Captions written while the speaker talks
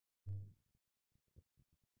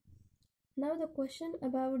Now the question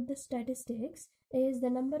about the statistics is the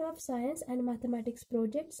number of science and mathematics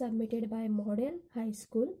projects submitted by Model High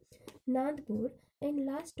School, Nagpur in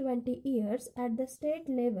last 20 years at the state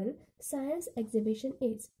level science exhibition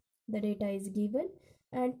is. The data is given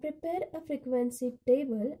and prepare a frequency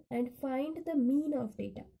table and find the mean of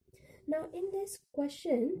data. Now in this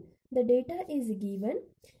question the data is given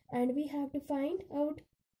and we have to find out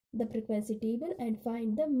the frequency table and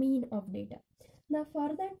find the mean of data. Now for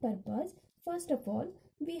that purpose, first of all,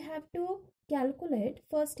 we have to calculate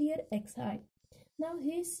first here xi. Now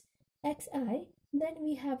his xi, then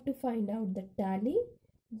we have to find out the tally,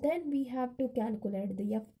 then we have to calculate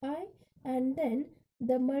the fi and then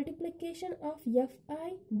the multiplication of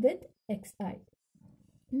fi with xi.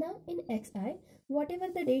 Now in xi, whatever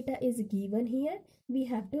the data is given here, we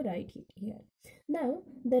have to write it here. Now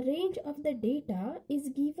the range of the data is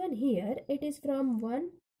given here, it is from 1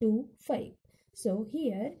 to 5. So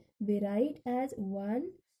here we write as 1,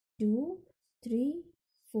 2, 3,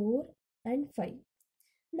 4 and 5.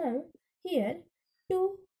 Now here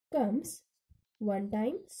 2 comes one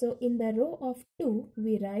time. So in the row of 2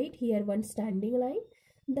 we write here one standing line.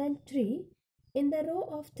 Then 3. In the row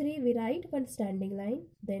of 3 we write one standing line.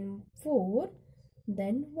 Then 4.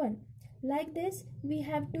 Then 1. Like this we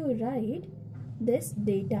have to write this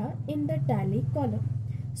data in the tally column.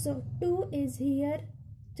 So 2 is here,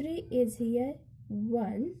 3 is here,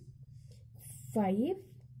 1, 5,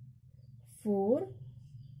 4,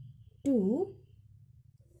 2,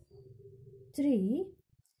 3,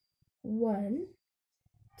 1,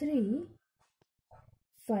 3,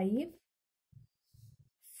 5,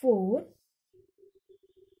 4,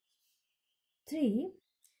 3.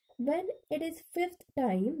 When it is fifth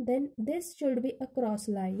time, then this should be a cross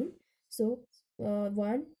line. So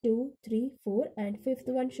 1, 2, 3, 4 and fifth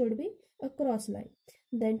one should be a cross line.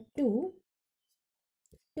 Then 2,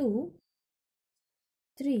 2,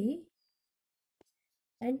 3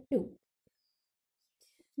 and 2.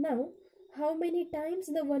 Now how many times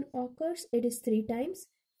the 1 occurs? It is 3 times.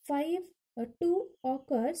 2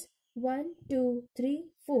 occurs 1, 2, 3,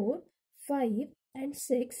 4, 5 and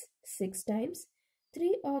 6 times.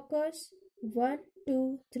 3 occurs 1,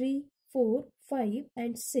 2, 3, 4, 5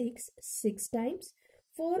 and 6 times.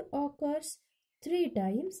 4 occurs 3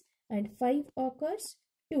 times and 5 occurs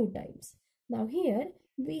 2 times. Now here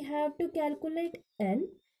we have to calculate n.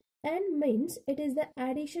 N means it is the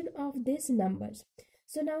addition of these numbers.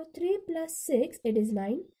 So now 3 plus 6 it is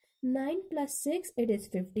 9. 9 plus 6 it is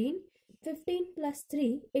 15. 15 plus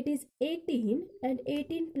 3 it is 18 and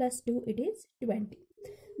 18 plus 2 it is 20.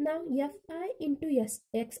 Now fi into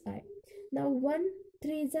xi. Now 1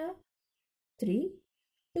 3 is 3,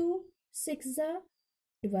 2 6 is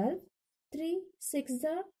 12, 3 6 is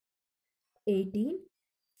 18,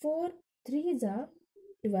 4 3 is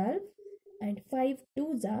 12 and 5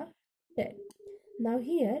 2 is 10. Now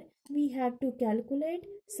here we have to calculate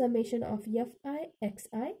summation of fi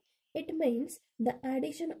xi. It means the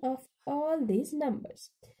addition of all these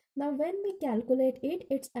numbers. Now when we calculate it,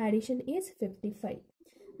 its addition is 55.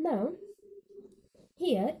 Now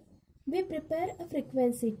here we prepare a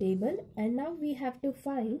frequency table and now we have to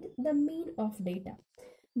find the mean of data.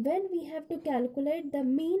 When we have to calculate the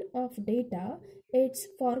mean of data, its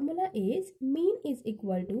formula is mean is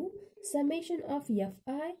equal to summation of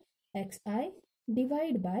fi xi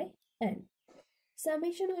divided by n.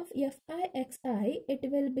 Summation of fi xi, it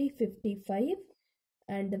will be 55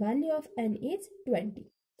 and the value of n is 20.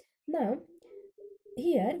 Now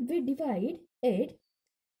here we divide it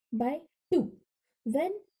by 2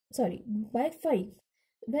 by 5.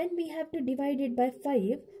 When we have to divide it by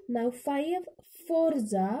 5, now 5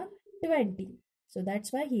 4s are 20. So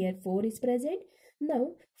that's why here 4 is present.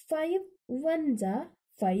 Now 5 1s are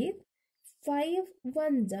 5, 5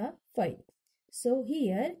 1s are 5. So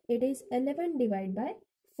here it is 11 divided by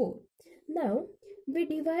 4. Now we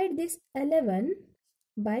divide this 11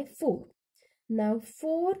 by 4. Now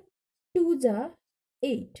 4 2s are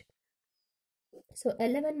 8. So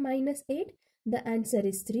 11 minus 8, the answer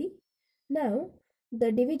is 3. Now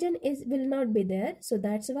the division will not be there. So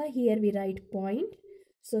that's why here we write point.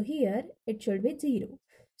 So here it should be 0.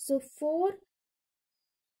 So 4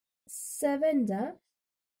 7s are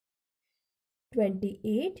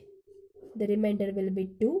 28. The remainder will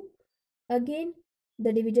be 2. Again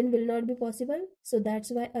the division will not be possible. So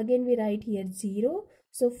that's why again we write here 0.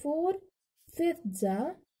 So 4 fifths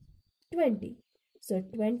are 20. So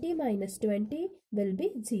 20 minus 20 will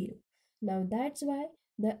be 0. Now that's why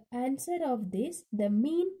the answer of this, the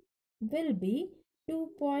mean will be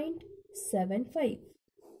 2.75.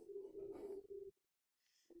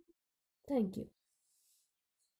 Thank you.